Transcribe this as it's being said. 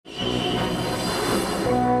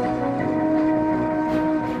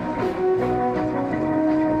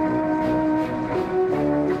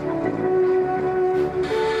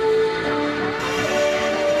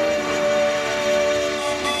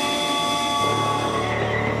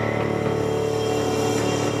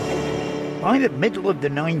By the middle of the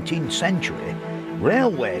 19th century,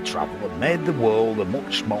 railway travel had made the world a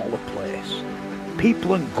much smaller place.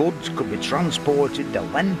 People and goods could be transported the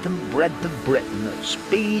length and breadth of Britain at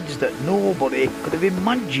speeds that nobody could have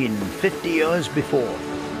imagined 50 years before.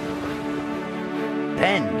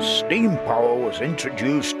 Then steam power was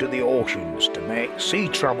introduced to the oceans to make sea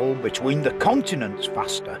travel between the continents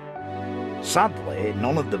faster. Sadly,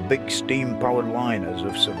 none of the big steam-powered liners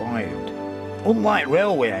have survived. Unlike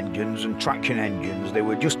railway engines and traction engines, they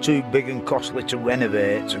were just too big and costly to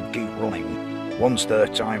renovate and keep running once their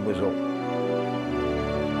time was up.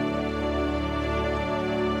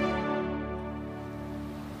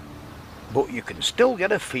 But you can still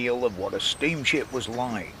get a feel of what a steamship was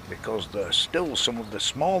like, because there are still some of the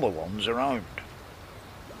smaller ones around.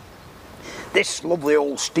 This lovely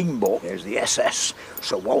old steamboat is the SS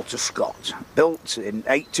Sir Walter Scott, built in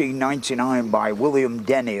 1899 by William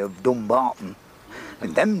Denny of Dumbarton.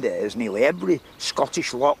 In them days, nearly every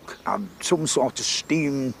Scottish loch had some sort of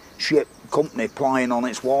steamship company plying on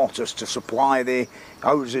its waters to supply the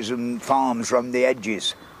houses and farms round the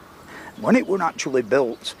edges. When it was actually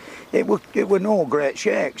built, it were no great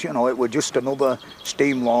shakes, you know, it was just another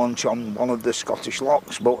steam launch on one of the Scottish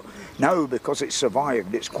lochs. But now, because it's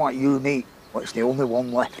survived, it's quite unique. It's the only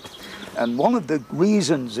one left. And one of the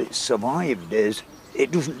reasons it's survived is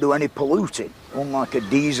it doesn't do any polluting. Unlike a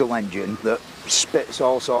diesel engine that spits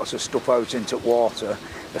all sorts of stuff out into water,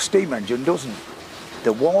 a steam engine doesn't.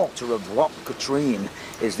 The water of Loch Katrine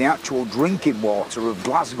is the actual drinking water of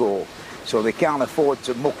Glasgow. So they can't afford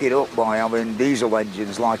to muck it up by having diesel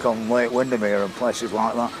engines like on Lake Windermere and places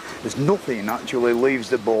like that. There's nothing actually leaves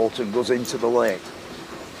the boat and goes into the lake.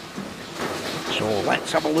 So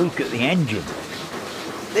let's have a look at the engine.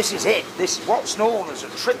 This is it. This is what's known as a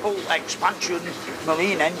triple expansion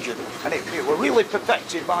marine engine. And it was really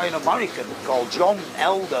perfected by an American called John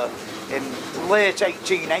Elder in the late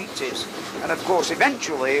 1880s. And of course,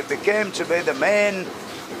 eventually it became to be the main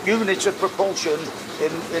unit of propulsion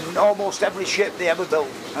in almost every ship they ever built.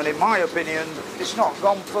 And in my opinion, it's not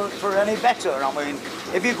gone for any better. I mean,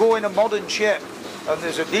 if you go in a modern ship and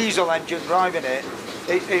there's a diesel engine driving it,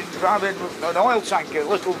 it's driving an oil tanker a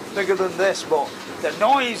little bigger than this, but the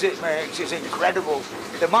noise it makes is incredible.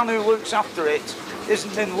 The man who looks after it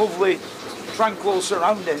isn't in lovely, tranquil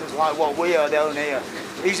surroundings like what we are down here.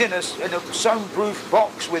 He's in a soundproof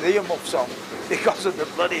box with earmuffs on because of the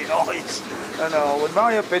bloody noise. And in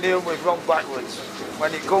my opinion, we've gone backwards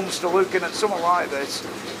when it comes to looking at something like this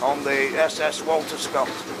on the SS Walter Scott.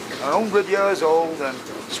 100 years old and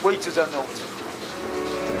sweet as a nut.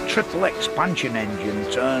 The triple expansion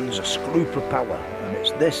engine turns a screw propeller, and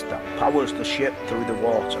it's this that powers the ship through the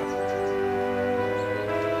water.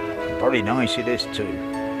 And very nice it is too.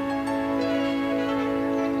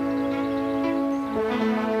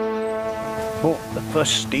 But the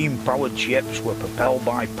first steam-powered ships were propelled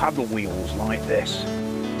by paddle wheels like this.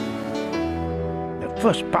 The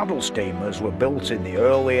first paddle steamers were built in the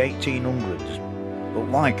early 1800s, but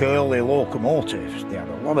like early locomotives, they had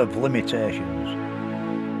a lot of limitations.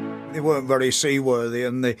 They weren't very seaworthy,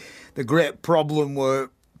 and the great problem were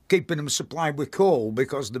keeping them supplied with coal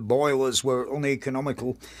because the boilers were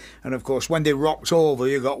uneconomical. And of course, when they rocked over,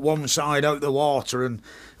 you got one side out the water and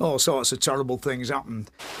all sorts of terrible things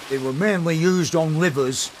happened. They were mainly used on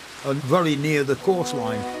rivers and very near the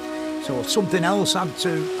coastline. So something else had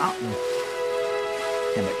to happen.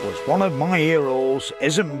 And it was one of my heroes,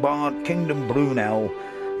 Isambard Kingdom Brunel,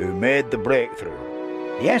 who made the breakthrough.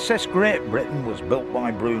 The SS Great Britain was built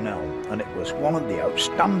by Brunel, and it was one of the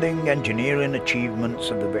outstanding engineering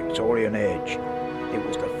achievements of the Victorian age. It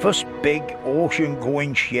was the first big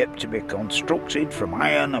ocean-going ship to be constructed from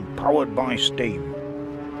iron and powered by steam.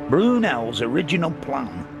 Brunel's original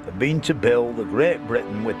plan had been to build the Great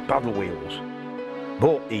Britain with paddle wheels,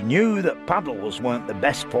 but he knew that paddles weren't the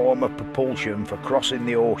best form of propulsion for crossing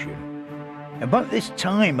the ocean. About this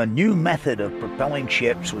time, a new method of propelling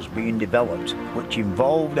ships was being developed, which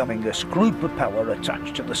involved having a screw propeller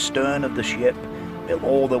attached to the stern of the ship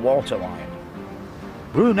below the waterline.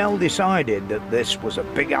 Brunel decided that this was a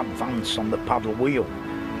big advance on the paddle wheel,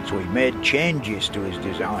 so he made changes to his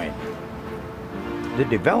design. The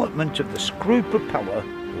development of the screw propeller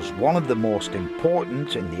was one of the most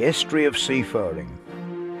important in the history of seafaring.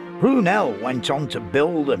 Brunel went on to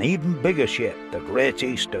build an even bigger ship, the Great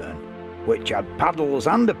Eastern, which had paddles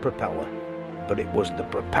and a propeller, but it was the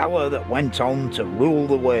propeller that went on to rule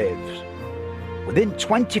the waves. Within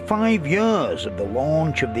 25 years of the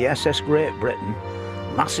launch of the SS Great Britain,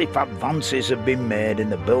 massive advances have been made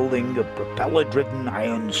in the building of propeller-driven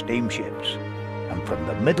iron steamships, and from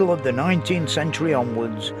the middle of the 19th century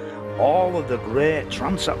onwards, all of the great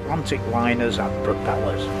transatlantic liners had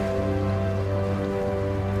propellers.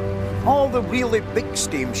 All the really big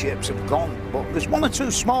steamships have gone, but there's one or two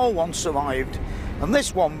small ones survived. And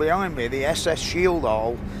this one behind me, the SS Shield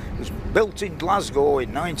Hall, was built in Glasgow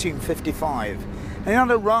in 1955. And it had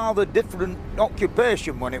a rather different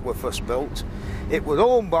occupation when it was first built. It was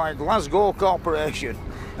owned by Glasgow Corporation,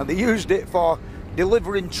 and they used it for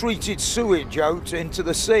delivering treated sewage out into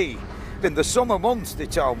the sea. In the summer months, they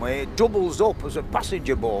tell me, it doubles up as a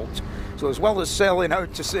passenger boat. So as well as sailing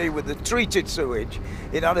out to sea with the treated sewage,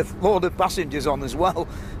 it had a load of passengers on as well.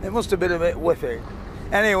 It must have been a bit whiffy.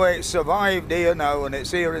 Anyway, it survived here now, and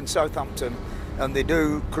it's here in Southampton, and they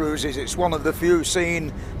do cruises. It's one of the few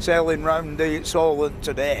seen sailing round the Solent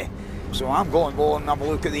today. So I'm going to go and have a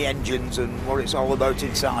look at the engines and what it's all about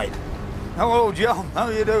inside. Hello, John. How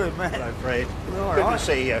are you doing, mate? Hello, Fred. All Good right. to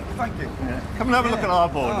see you. Thank you. Yeah. Come and have a look at our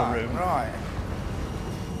boiler room. Right.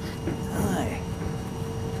 Aye.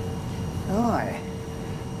 Aye.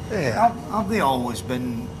 Yeah. Have they always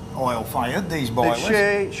been oil-fired, these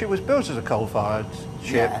boilers? She was built as a coal-fired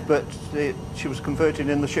ship, Yeah. but she was converted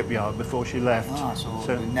in the shipyard before she left. Ah,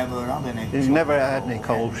 so they never had any. They've never had any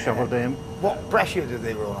coal shoveled in. What pressure do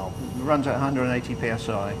they run on? It runs at 180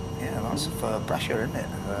 psi. Yeah, that's a fair pressure, isn't it?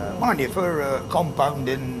 Mind you, for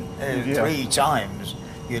compounding Yeah. 3 times,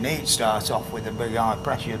 you need to start off with a big high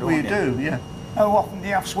pressure, don't We you? do, yeah. How often do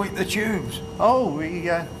you have to sweep the tubes? Oh, we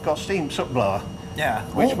got steam soot blower. Yeah,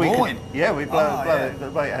 Which we blowing. yeah, we blow yeah. it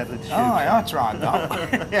right out of the tubes. Oh, yeah, I tried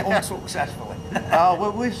that, unsuccessfully.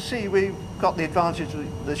 Well, we've got the advantage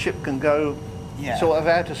that the ship can go Yeah. sort of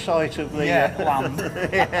out of sight of the land.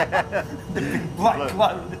 The big black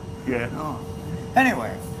cloud. Yeah. Oh.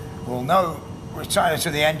 Anyway, we'll now retire to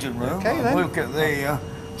the engine room Okay, and then. look at the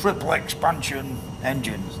triple expansion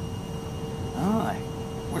engines. Aye.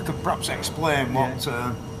 We could perhaps explain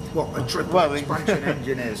what a triple expansion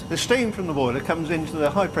engine is. The steam from the boiler comes into the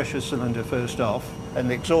high pressure cylinder first off, and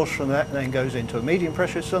the exhaust from that then goes into a medium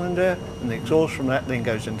pressure cylinder, and the exhaust from that then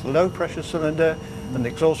goes into the low pressure cylinder, and the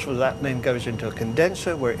exhaust from that then goes into a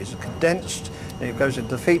condenser where it is condensed, and it goes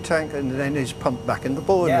into the feed tank and then is pumped back in the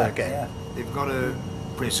boiler again. Yeah. They've got to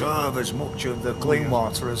preserve as much of the clean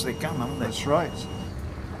water as they can, haven't they? That's right.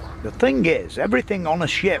 The thing is, everything on a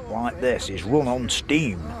ship like this is run on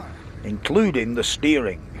steam, including the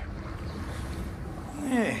steering.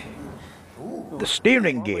 Yeah. The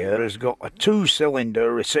steering gear has got a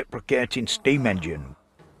 2-cylinder reciprocating steam engine.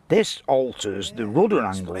 This alters the rudder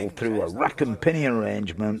angle through a rack and pinion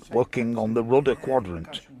arrangement working on the rudder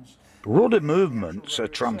quadrant. Rudder movements are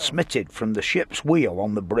transmitted from the ship's wheel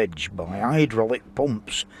on the bridge by hydraulic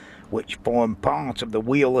pumps, which form part of the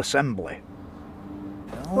wheel assembly.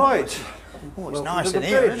 Right. Oh, it's Welcome nice to in the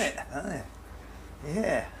here, bridge. isn't it?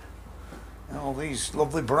 Yeah. All these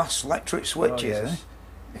lovely brass electric switches, yes.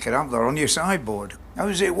 You could have that on your sideboard. How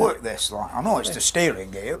does it work, this? Like, I know it's the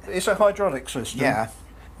steering gear. It's a hydraulic system. Yeah.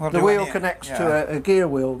 The wheel connects to a gear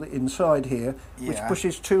wheel inside here, which Yeah.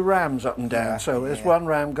 pushes 2 rams up and down. Yeah, So as yeah. one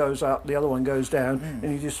ram goes up, the other one goes down,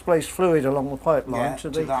 and you displace fluid along the pipeline to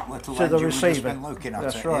the that little to the engine we've just receiver. been looking at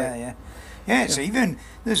That's it. right. Yeah, yeah. Yeah, it's even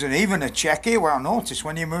even a check here where I noticed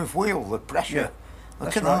when you move wheel, the pressure. Yeah,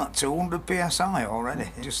 Look that's at right. that, 200 psi already.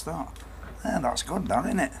 Just that. Yeah, that's good, that,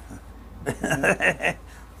 isn't it?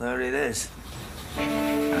 There it is.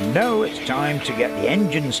 And now it's time to get the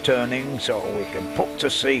engines turning so we can put to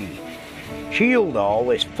sea. Shield Hall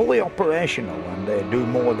is fully operational and they do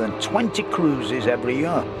more than 20 cruises every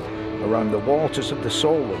year around the waters of the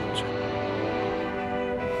Solent.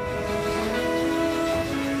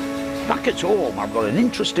 Back at home, I've got an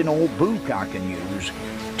interesting old book I can use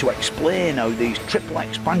to explain how these triple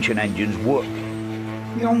expansion engines work.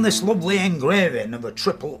 You're on this lovely engraving of a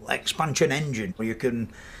triple expansion engine where you can,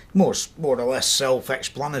 more or less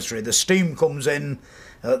self-explanatory, the steam comes in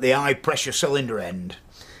at the high pressure cylinder end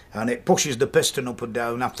and it pushes the piston up and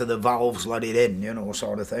down after the valves let it in, you know,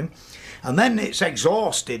 sort of thing. And then it's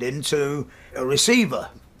exhausted into a receiver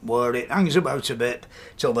where it hangs about a bit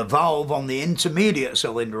till the valve on the intermediate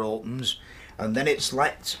cylinder opens, and then it's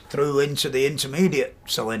let through into the intermediate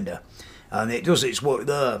cylinder and it does its work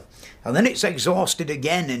there. And then it's exhausted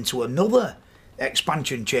again into another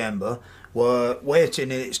expansion chamber where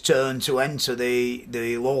waiting its turn to enter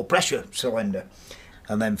the low pressure cylinder.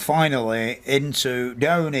 And then finally into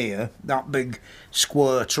down here, that big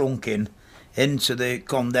square trunking, into the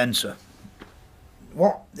condenser.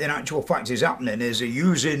 What in actual fact is happening is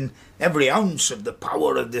using every ounce of the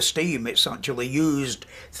power of the steam. It's actually used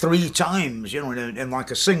 3 times, you know, in like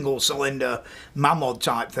a single cylinder mammoth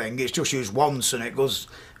type thing. It's just used once and it goes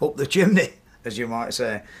up the chimney. as you might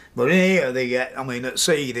say. But in here they get, I mean, at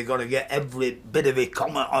sea they've got to get every bit of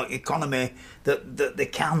economy that they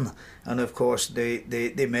can. And of course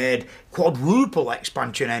they made quadruple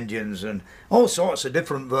expansion engines and all sorts of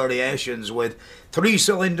different variations with 3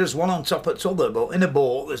 cylinders, one on top of the other. But in a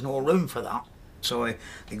boat there's no room for that, so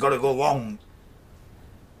they've got to go long.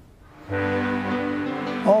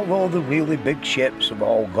 Although the really big ships have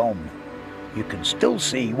all gone, you can still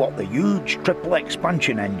see what the huge triple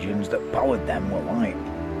expansion engines that powered them were like,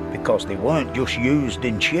 because they weren't just used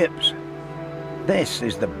in ships. This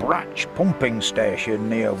is the Bratch pumping station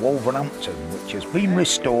near Wolverhampton, which has been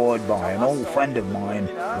restored by an old friend of mine,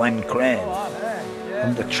 Len Crane.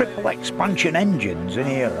 And the triple expansion engines in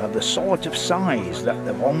here are the sort of size that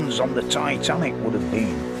the ones on the Titanic would have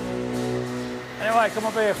been. Anyway, come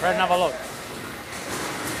up here, Fred, and have a look.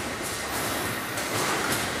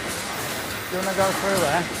 Do you want to go through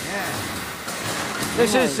there? Yeah.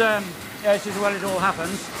 This is where it all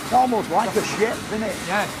happens. It's almost like a ship, isn't it?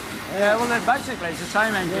 Yeah. Yeah, well, then basically it's the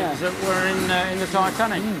same engines that were in the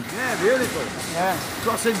Titanic. Yeah, beautiful. Yeah.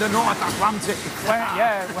 Crossing the North Atlantic.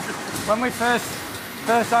 When we first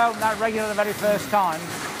opened that regular the very first time,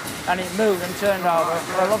 and it moved and turned over,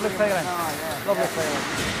 a lovely feeling. Lovely feeling.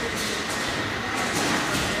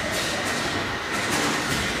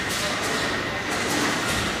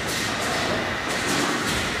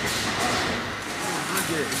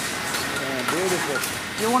 Beautiful.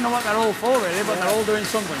 You wonder what they're all for, really, but they're all doing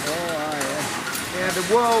something. Yeah, the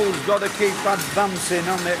world's got to keep advancing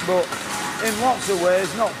on it, but in lots of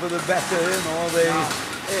ways, not for the better, you know.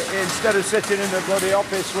 Instead of sitting in a bloody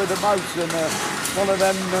office with a mouse and one of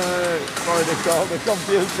them, what are they called, the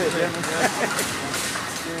computer.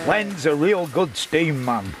 Len's a real good steam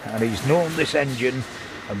man, and he's known this engine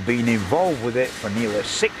and been involved with it for nearly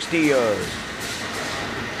 60 years.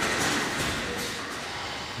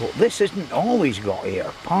 But this isn't all he's got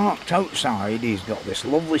here. Parked outside, he's got this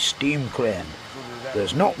lovely steam crane.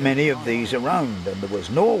 There's not many of these around, and there was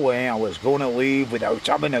no way I was going to leave without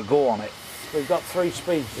having a go on it. We've got 3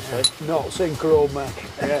 speeds, you see. Not synchro, Mac.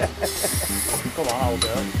 Yeah. Come on, old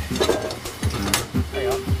girl. There you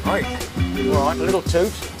are. Right. All right, a little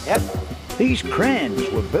toot. Yep. These cranes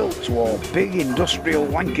were built to all big industrial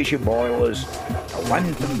Lancashire boilers, the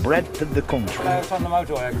length and breadth of the country. It's on the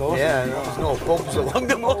motorway, of course. Yeah, there's no pumps along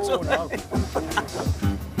the motorway.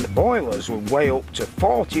 The boilers would weigh up to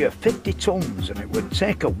 40 or 50 tons, and it would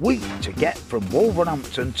take a week to get from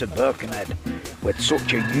Wolverhampton to Birkenhead with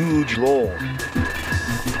such a huge load.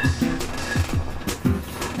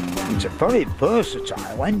 It's a very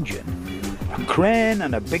versatile engine. A crane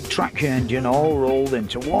and a big traction engine all rolled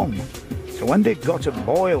into one. So when they've got a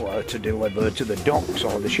boiler to deliver to the docks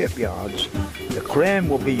or the shipyards, the crane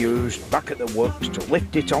will be used back at the works to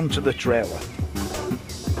lift it onto the trailer.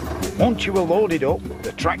 Once you were loaded up,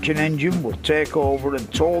 the traction engine would take over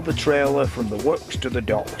and tow the trailer from the works to the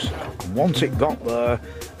docks. And once it got there,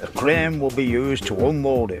 the crane will be used to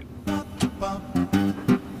unload it.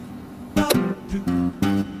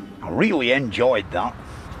 I really enjoyed that.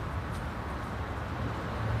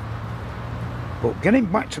 But getting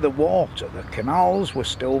back to the water, the canals were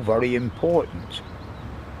still very important.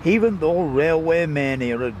 Even though railway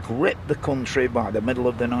mania had gripped the country by the middle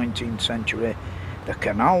of the 19th century, the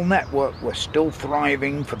canal network was still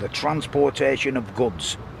thriving for the transportation of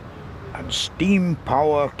goods, and steam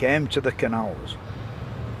power came to the canals.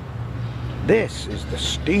 This is the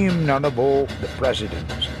steam narrowboat, the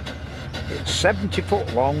President. It's 70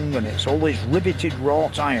 foot long and it's always riveted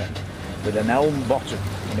wrought iron with an elm bottom,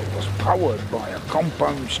 and it was powered by a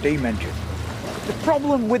compound steam engine. The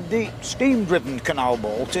problem with the steam-driven canal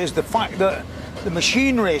boat is the fact that the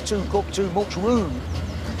machinery took up too much room.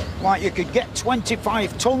 Like, you could get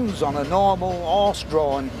 25 tons on a normal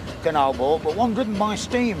horse-drawn canal boat, but one driven by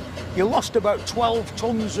steam, you lost about 12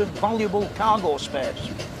 tons of valuable cargo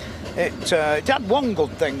space. It had one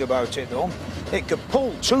good thing about it though. It could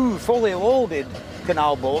pull 2 fully loaded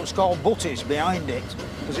canal boats called butties behind it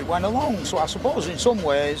as it went along. So I suppose in some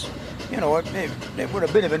ways, you know, it was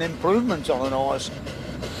a bit of an improvement on an horse.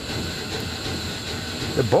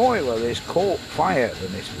 The boiler is coke-fired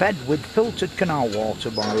and is fed with filtered canal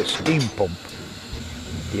water by a steam pump.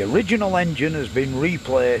 The original engine has been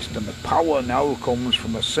replaced and the power now comes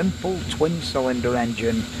from a simple twin-cylinder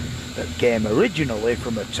engine that came originally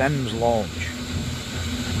from a Thames launch.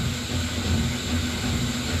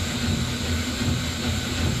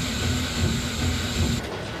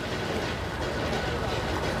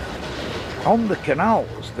 On the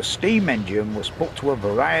canals, the steam engine was put to a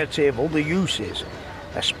variety of other uses,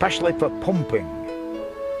 especially for pumping.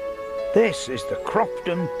 This is the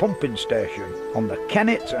Crofton pumping station on the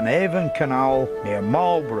Kennet and Avon Canal near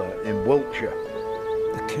Marlborough in Wiltshire.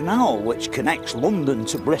 The canal which connects London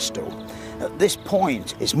to Bristol at this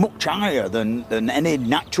point is much higher than any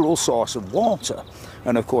natural source of water.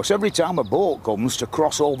 And of course, every time a boat comes to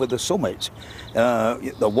cross over the summit,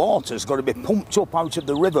 the water's got to be pumped up out of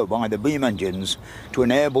the river by the beam engines to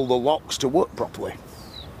enable the locks to work properly.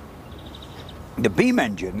 The beam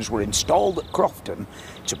engines were installed at Crofton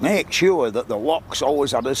to make sure that the locks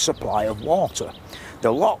always had a supply of water.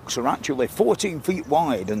 The locks are actually 14 feet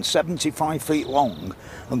wide and 75 feet long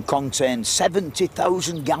and contain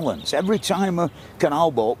 70,000 gallons. Every time a canal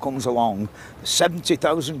boat comes along,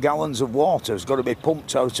 70,000 gallons of water has got to be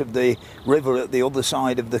pumped out of the river at the other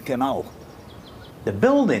side of the canal. The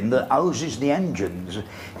building that houses the engines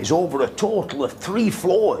is over a total of 3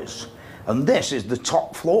 floors. And this is the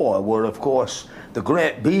top floor where, of course, the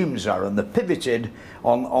great beams are, and they're pivoted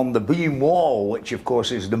on the beam wall, which of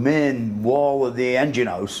course is the main wall of the engine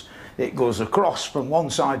house. It goes across from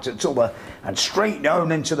one side to the other and straight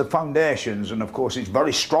down into the foundations, and of course it's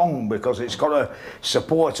very strong because it's got to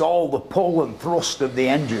support all the pull and thrust of the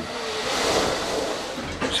engine.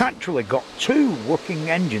 It's actually got 2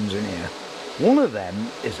 working engines in here. One of them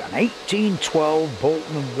is an 1812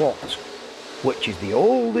 Bolton & Watt, which is the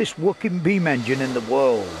oldest working beam engine in the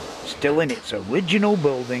world, still in its original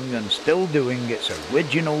building and still doing its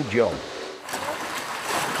original job.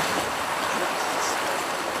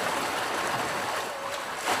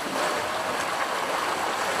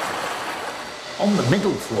 On the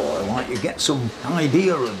middle floor, like, you get some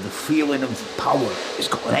idea of the feeling of power. It's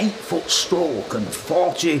got an 8-foot stroke and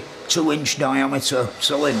 42-inch diameter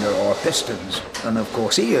cylinder or pistons, and of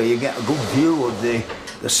course here you get a good view of the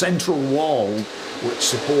central wall which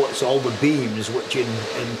supports all the beams, which in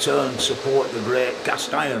turn support the great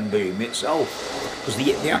cast iron beam itself, because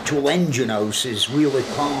the actual engine house is really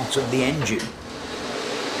part of the engine.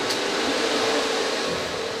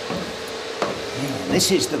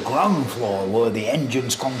 This is the ground floor where the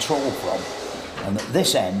engine's control from, and at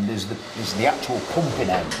this end is the actual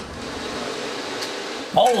pumping end.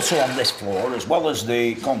 Also on this floor, as well as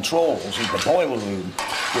the controls, is the boiler room,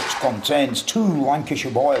 which contains 2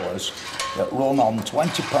 Lancashire boilers that run on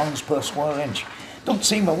 £20 per square inch. Doesn't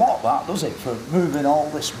seem a lot, that, does it, for moving all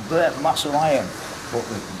this great mass of iron? But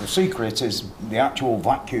the secret is the actual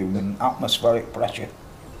vacuum and atmospheric pressure.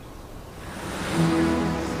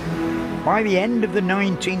 By the end of the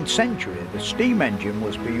 19th century, the steam engine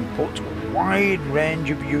was being put to a wide range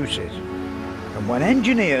of uses. And when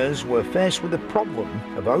engineers were faced with the problem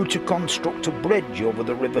of how to construct a bridge over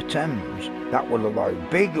the River Thames that would allow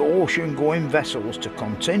big ocean-going vessels to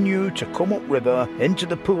continue to come upriver into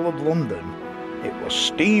the Pool of London, it was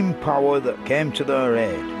steam power that came to their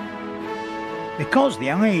aid. Because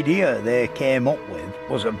the idea they came up with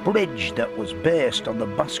was a bridge that was based on the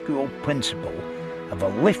bascule principle of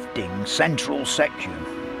a lifting central section,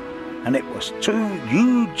 and it was 2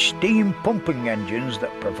 huge steam pumping engines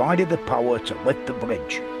that provided the power to lift the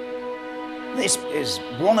bridge. This is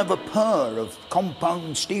one of a pair of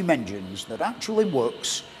compound steam engines that actually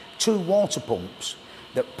works 2 water pumps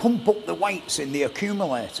that pump up the weights in the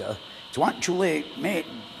accumulator to actually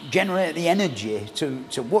generate the energy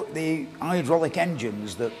to work the hydraulic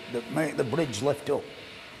engines that make the bridge lift up.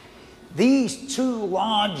 These 2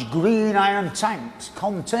 large green iron tanks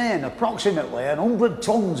contain approximately 100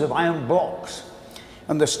 tons of iron blocks,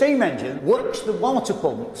 and the steam engine works the water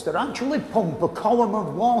pumps that actually pump a column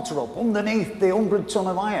of water up underneath the 100 ton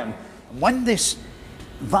of iron. And when this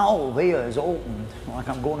valve here is opened, like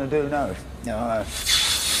I'm going to do now,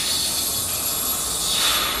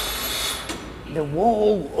 the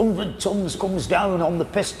whole 100 tons comes down on the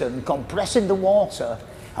piston, compressing the water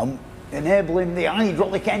and enabling the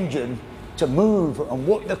hydraulic engine to move and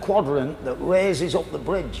work the quadrant that raises up the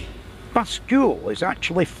bridge. Bascule is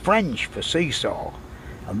actually French for seesaw,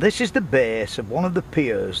 and this is the base of one of the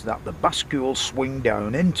piers that the bascules swing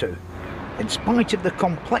down into. In spite of the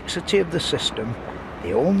complexity of the system,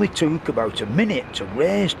 they only took about a minute to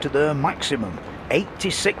raise to their maximum,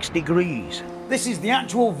 86 degrees. This is the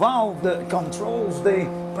actual valve that controls the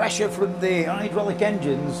pressure from the hydraulic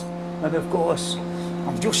engines, and of course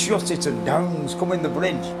I've just shut it and down's coming the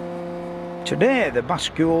bridge. Today the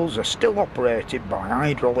bascules are still operated by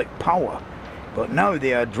hydraulic power, but now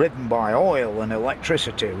they are driven by oil and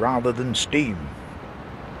electricity rather than steam.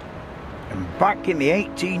 And back in the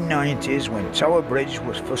 1890s, when Tower Bridge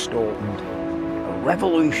was first opened, a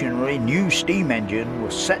revolutionary new steam engine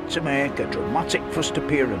was set to make a dramatic first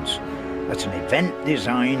appearance at an event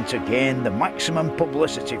designed to gain the maximum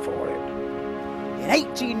publicity for it. In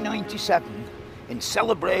 1897, in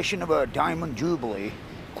celebration of her Diamond Jubilee,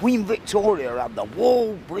 Queen Victoria had the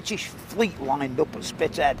whole British fleet lined up at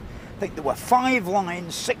Spithead. I think there were 5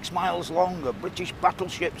 lines 6 miles long of British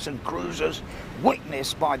battleships and cruisers,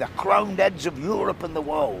 witnessed by the crowned heads of Europe and the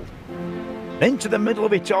world. Into the middle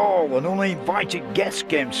of it all, an uninvited guest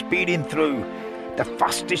came speeding through, the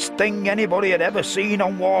fastest thing anybody had ever seen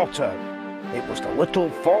on water. It was the little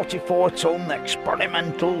 44-ton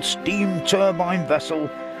experimental steam turbine vessel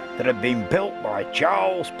that had been built by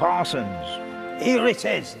Charles Parsons. Here it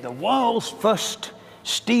is, the world's first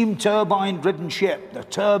steam turbine-driven ship, the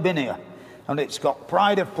Turbinia, and it's got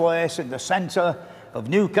pride of place in the centre of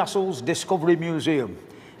Newcastle's Discovery Museum.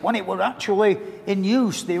 When it were actually in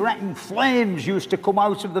use, they reckon flames used to come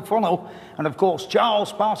out of the funnel, and of course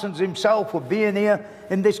Charles Parsons himself would be in here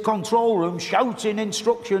in this control room shouting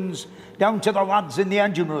instructions down to the lads in the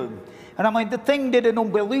engine room. And I mean, the thing did an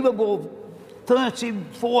unbelievable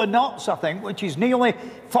 34 knots, I think, which is nearly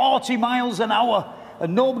 40 miles an hour,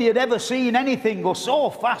 and nobody had ever seen anything go so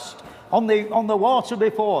fast on the water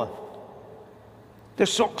before. The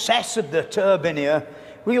success of the Turbinia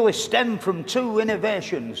really stemmed from 2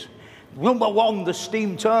 innovations. Number 1, the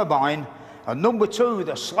steam turbine, and number 2,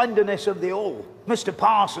 the slenderness of the hull. Mr.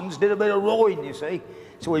 Parsons did a bit of rowing, you see,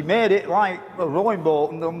 so he made it like a rowing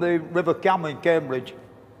boat on the River Cam in Cambridge.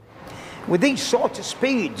 With these sort of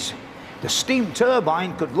speeds, the steam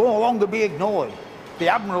turbine could no longer be ignored. The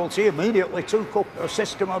Admiralty immediately took up a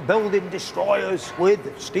system of building destroyers with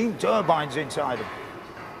steam turbines inside them.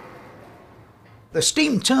 The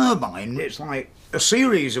steam turbine is like a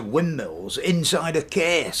series of windmills inside a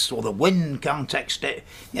case, so the wind can't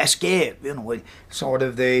escape, you know, sort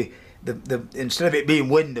of instead of it being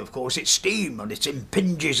wind, of course, it's steam, and it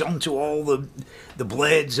impinges onto all the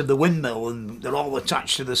blades of the windmill, and they're all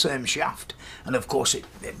attached to the same shaft, and of course it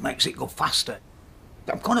makes it go faster.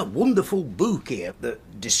 I've got a wonderful book here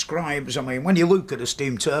that describes, I mean, when you look at a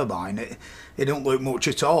steam turbine, it don't look much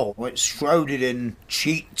at all. It's shrouded in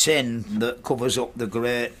sheet tin that covers up the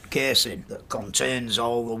great casing that contains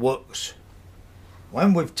all the works.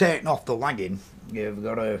 When we've taken off the lagging, you've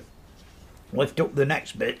got to lift up the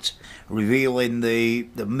next bit, revealing the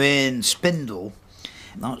main spindle.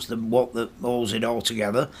 That's what holds it all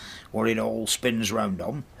together, what it all spins round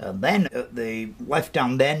on. And then at the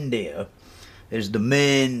left-hand end here is the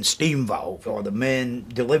main steam valve, or the main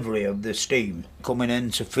delivery of the steam coming in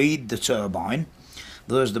to feed the turbine.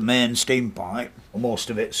 There's the main steam pipe. Most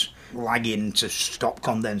of it's lagging to stop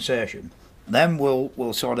condensation. Then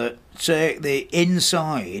we'll sort of take the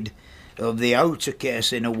inside of the outer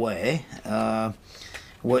casing away,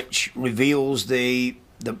 which reveals the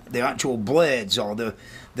actual blades, or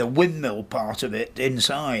the windmill part of it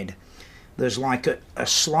inside. There's like a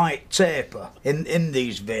slight taper in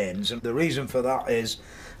these vanes, and the reason for that is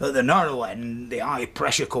at the narrow end the high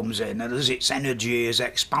pressure comes in, and as its energy is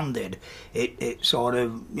expanded, it sort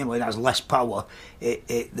of, you know, it has less power.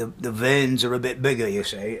 The vanes are a bit bigger, you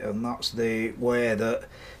see, and that's the way that,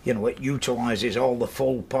 you know, it utilises all the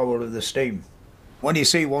full power of the steam. When you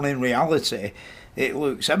see one in reality, it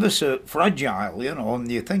looks ever so fragile, you know,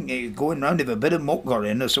 and you think it's going round, if a bit of muck got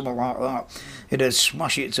in or something like that, it'd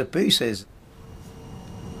smash it to pieces.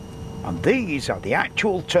 And these are the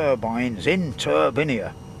actual turbines in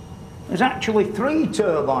Turbinia. There's actually 3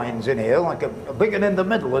 turbines in here, like a big one in the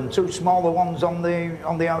middle and 2 smaller ones on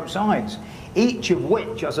the outsides, each of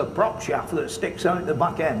which has a prop shaft that sticks out the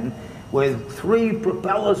back end with 3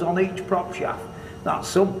 propellers on each prop shaft. That's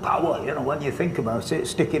some power, you know, when you think about it,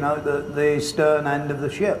 sticking out the stern end of the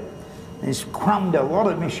ship. It's crammed a lot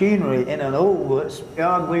of machinery in an hull that's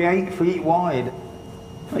hardly 8 feet wide.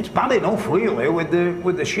 It's bad enough, really, with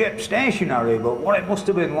the ship stationary, but what it must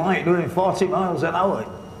have been like doing 40 miles an hour.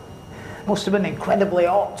 It must have been incredibly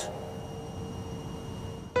hot.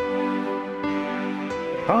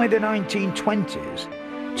 By the 1920s,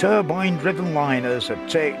 turbine-driven liners had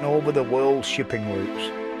taken over the world's shipping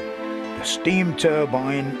routes. The steam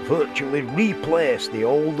turbine virtually replaced the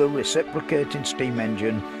older reciprocating steam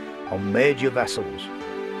engine on major vessels.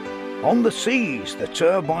 On the seas, the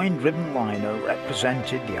turbine-driven liner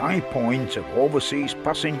represented the high point of overseas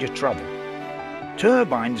passenger travel.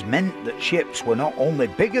 Turbines meant that ships were not only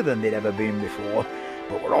bigger than they'd ever been before,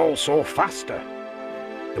 but were also faster.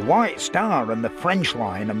 The White Star and the French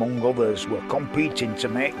line, among others, were competing to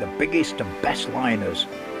make the biggest and best liners,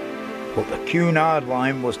 but the Cunard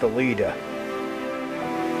line was the leader.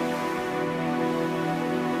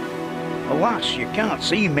 Alas, you can't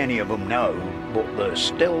see many of them now, but there's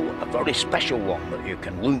still a very special one that you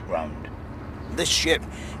can look round. This ship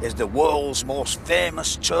is the world's most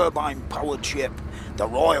famous turbine-powered ship, the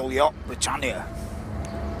Royal Yacht Britannia.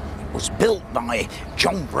 was built by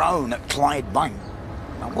John Brown at Clydebank.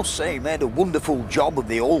 I must say, he made a wonderful job of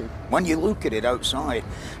the hull. When you look at it outside,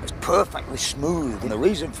 it's perfectly smooth. And the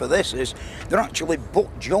reason for this is they're actually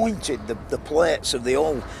butt jointed, the plates of the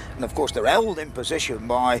hull. And of course, they're held in position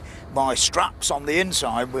by straps on the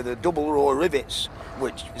inside with a double row of rivets,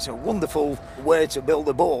 which is a wonderful way to build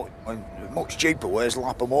a boat. And much cheaper ways,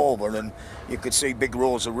 lap them over, and you could see big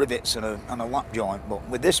rows of rivets and a lap joint. But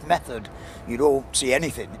with this method, you don't see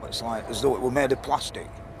anything. It's like as though it were made of plastic.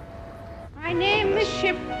 I named the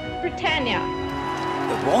ship Britannia.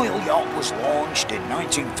 The Royal Yacht was launched in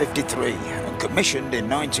 1953 and commissioned in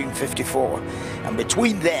 1954. And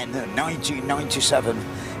between then and 1997,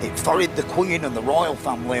 it ferried the Queen and the royal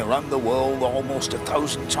family around the world almost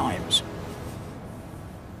 1,000 times.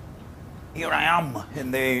 Here I am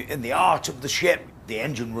in the heart of the ship, the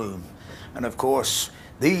engine room. And of course,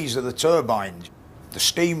 these are the turbines. The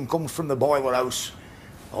steam comes from the boiler house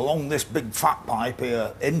along this big fat pipe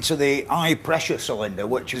here into the high pressure cylinder,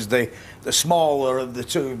 which is the smaller of the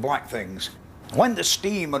two black things. When the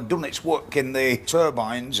steam had done its work in the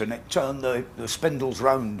turbines and it turned the spindles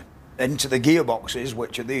round into the gearboxes,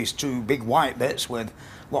 which are these two big white bits with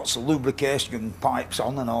lots of lubrication pipes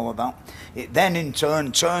on and all of that, it then in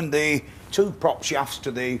turn turned the two prop shafts to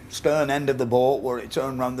the stern end of the boat, where it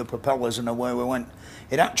turned round the propellers, and away we went.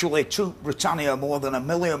 It actually took Britannia more than 1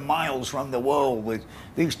 million miles around the world with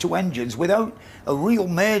these two engines without a real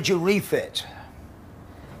major refit.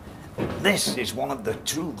 This is one of the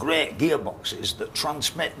two great gearboxes that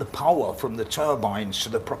transmit the power from the turbines to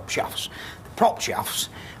the prop shafts. The prop shafts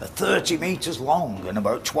are 30 metres long and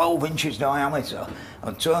about 12 inches diameter,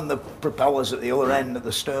 and turn the propellers at the other end, at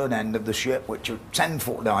the stern end of the ship, which are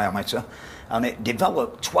 10-foot diameter. And it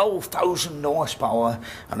developed 12,000 horsepower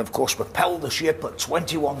and of course propelled the ship at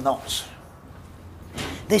 21 knots.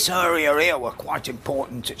 This area here were quite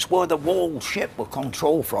important. It's where the whole ship were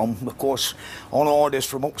controlled from, of course, on orders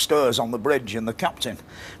from upstairs on the bridge and the captain.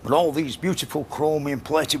 But all these beautiful chromium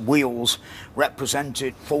plated wheels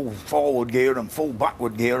represented full forward gear and full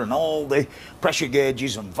backward gear, and all the pressure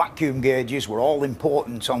gauges and vacuum gauges were all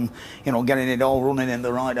important on, you know, getting it all running in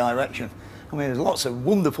the right direction. I mean, there's lots of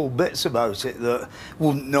wonderful bits about it that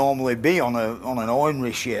wouldn't normally be on an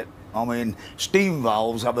ordinary ship. I mean, steam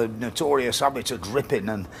valves have a notorious habit of dripping,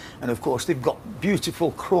 and of course they've got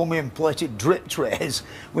beautiful chromium-plated drip trays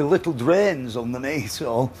with little drains underneath,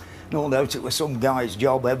 so no doubt it was some guy's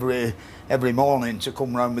job every morning to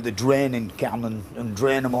come round with a draining can and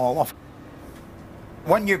drain them all off.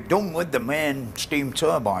 When you've done with the main steam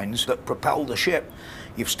turbines that propel the ship,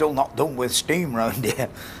 you've still not done with steam round here.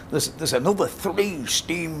 There's another 3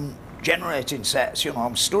 steam generating sets. You know,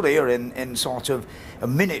 I'm stood here in sort of a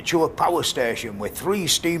miniature power station with 3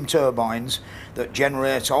 steam turbines that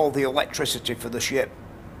generate all the electricity for the ship.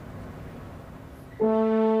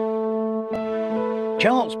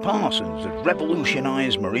 Charles Parsons had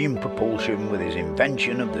revolutionised marine propulsion with his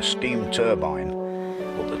invention of the steam turbine.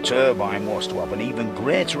 But the turbine was to have an even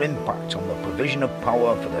greater impact on the provision of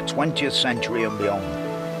power for the 20th century and beyond.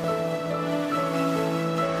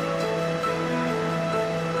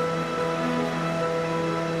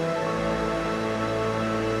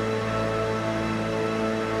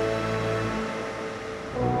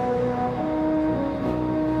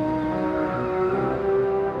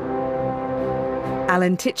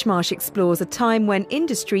 Alan Titchmarsh explores a time when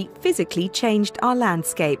industry physically changed our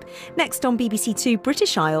landscape. Next on BBC Two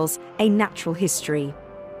British Isles, A Natural History.